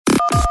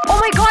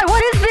my God, what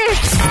is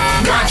this?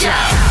 Gotcha.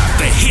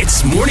 The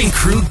Hits Morning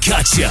Crew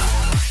Gotcha.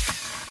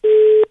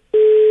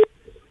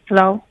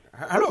 Hello.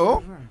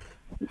 Hello.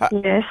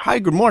 Yes. Hi,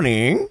 good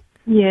morning.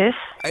 Yes.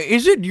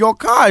 Is it your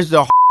car? Is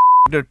the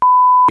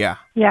yeah?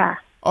 Yeah.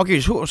 Okay,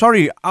 so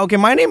sorry. Okay,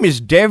 my name is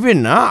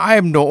Devin. I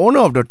am the owner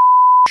of the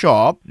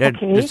shop.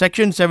 Okay. The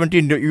section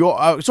 17.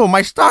 So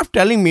my staff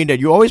telling me that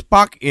you always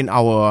park in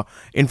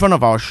front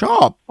of our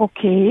shop.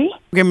 Okay.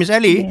 Okay, Miss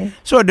Ellie. Yes.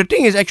 So the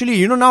thing is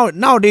actually,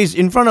 nowadays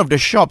in front of the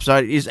shops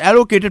is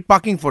allocated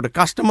parking for the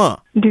customer.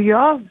 Do you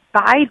all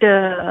buy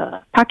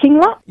the parking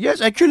lot? Yes,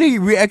 actually,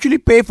 we actually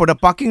pay for the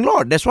parking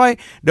lot. That's why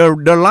the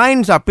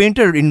lines are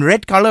painted in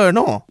red color,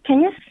 no?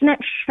 Can you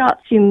snapshot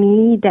to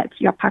me that's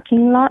your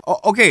parking lot?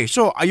 Okay,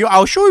 so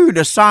I'll show you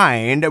the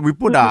sign that we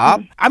put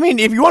up. I mean,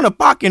 if you want to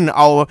park in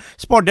our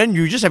spot, then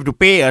you just have to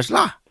pay us,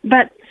 lah.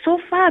 But so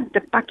far,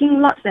 the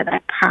parking lots that I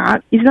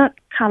park is not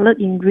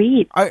colored in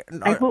red.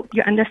 I hope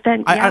you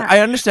understand. I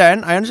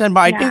understand,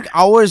 but I think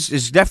ours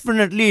is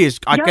definitely Yours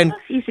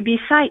is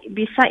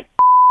beside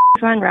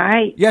one,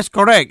 right? Yes,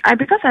 correct.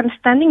 Because I'm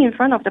standing in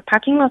front of the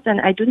parking lot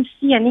and I don't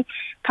see any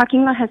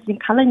parking lot has been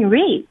colored in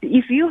red.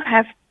 If you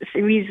have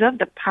reserved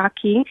the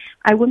parking,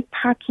 I won't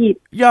park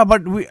it. Yeah,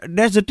 but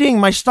that's the thing.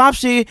 My staff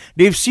say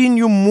they've seen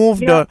you move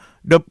the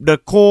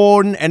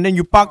cone and then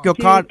you park your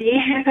car. Do they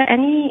have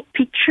any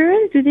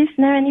pictures? Do they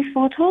snap any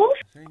photos?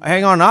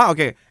 Hang on,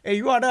 okay. Hey,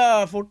 you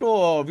ada foto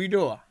or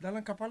video?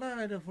 Dalam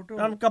kepala ada foto.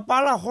 Dalam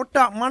kepala,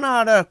 otak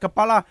mana ada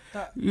kepala?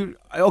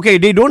 Okay,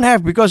 they don't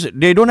have because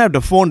they don't have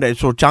the phone that's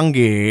so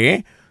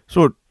canggih,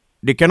 so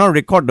they cannot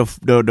record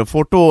the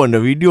photo and the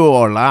video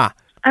or lah.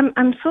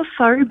 I'm so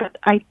sorry, but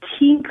I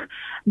think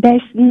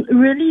there's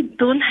really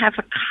don't have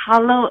a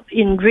color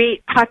in red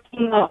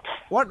parking lot.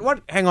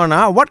 What? Hang on,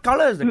 what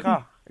color is the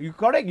car? You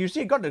correct? You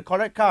see, got the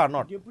correct car or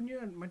not? Dia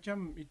punya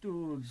macam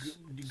itu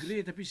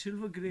grey tapi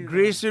silver grey.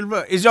 Grey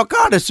silver. Is your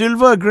car the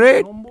silver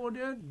grey? Nombor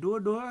dia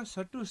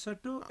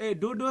 2213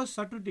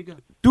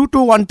 2213.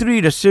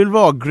 2213, the silver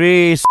or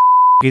grey.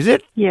 Is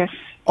it? Yes.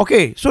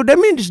 Okay, so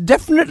that means it's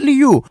definitely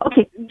you.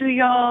 Okay, do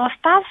your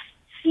staff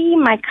see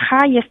my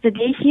car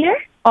yesterday here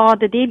or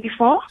the day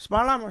before?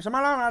 Semalam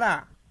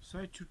ada.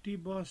 Saya cuti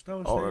bos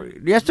tahu Oh, saya.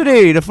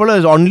 yesterday the fella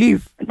is on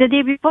leave. The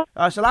day before?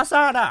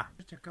 Selasa ada.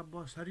 Cakap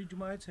bos hari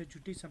Jumaat saya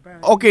cuti sampai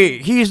hari.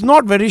 Okay, he is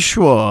not very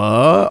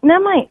sure.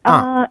 Never mind.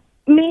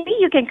 Maybe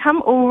you can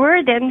come over,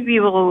 then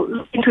we will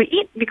look into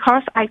it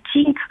because I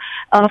think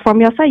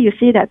from your side you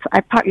say that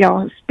I park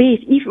your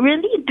space. If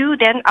really do,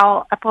 then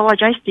I'll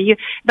apologize to you.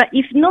 But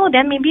if no,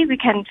 then maybe we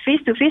can face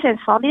to face and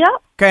sort it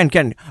out.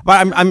 Can.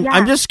 But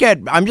I'm just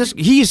scared.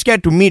 He is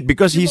scared to meet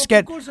because he's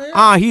scared.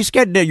 He's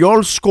scared that you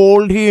all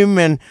scold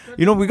him and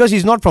because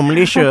he's not from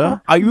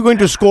Malaysia. Are you going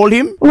to scold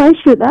him? Why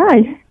should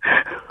I?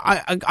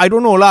 I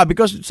don't know lah,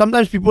 because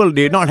sometimes people,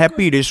 they're not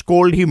happy, they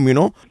scold him,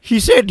 He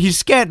said he's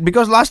scared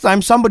because last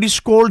time somebody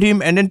scolded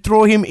him and then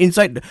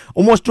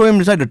almost throw him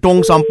inside the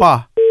tong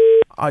sampah.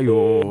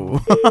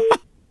 Ayo.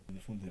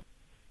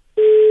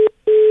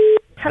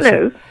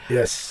 Hello.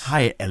 Yes.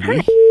 Hi,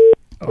 Ellie.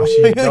 Oh,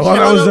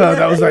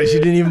 that was like she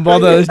didn't even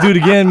bother. Let's do it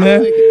again,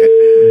 man.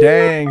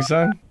 Dang,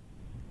 son.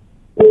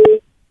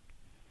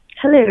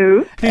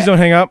 Hello. Please don't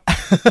hang up.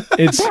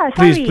 It's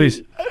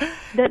please.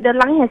 The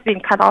line has been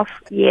cut off.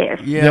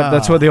 Yes. Yeah. Yep,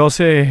 that's what they all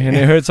say, and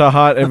it hurts our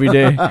heart every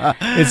day.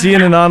 It's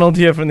Ian and Arnold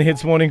here from the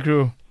Hits Morning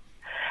Crew.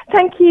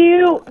 Thank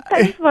you.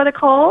 Thanks for the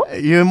call.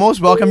 You're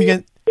most welcome. You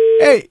can.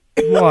 Hey.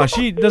 Wow,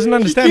 she doesn't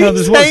understand how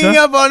this works. Hanging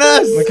up on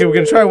us. Okay, we're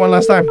gonna try one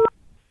last time.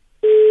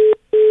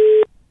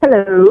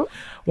 Hello.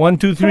 1,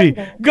 2, 3.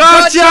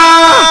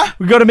 Gotcha!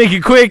 We gotta make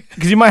it quick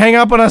because you might hang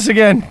up on us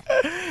again.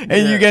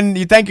 And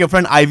you thank your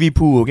friend Ivy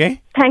Poo, okay?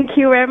 Thank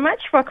you very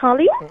much for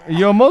calling.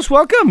 You're most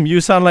welcome.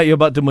 You sound like you're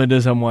about to murder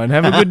someone.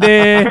 Have a good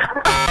day.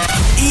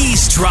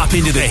 Eavesdrop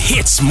into the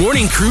Hits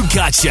Morning Crew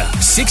Gotcha.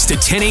 6 to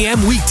 10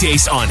 a.m.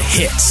 weekdays on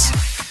Hits.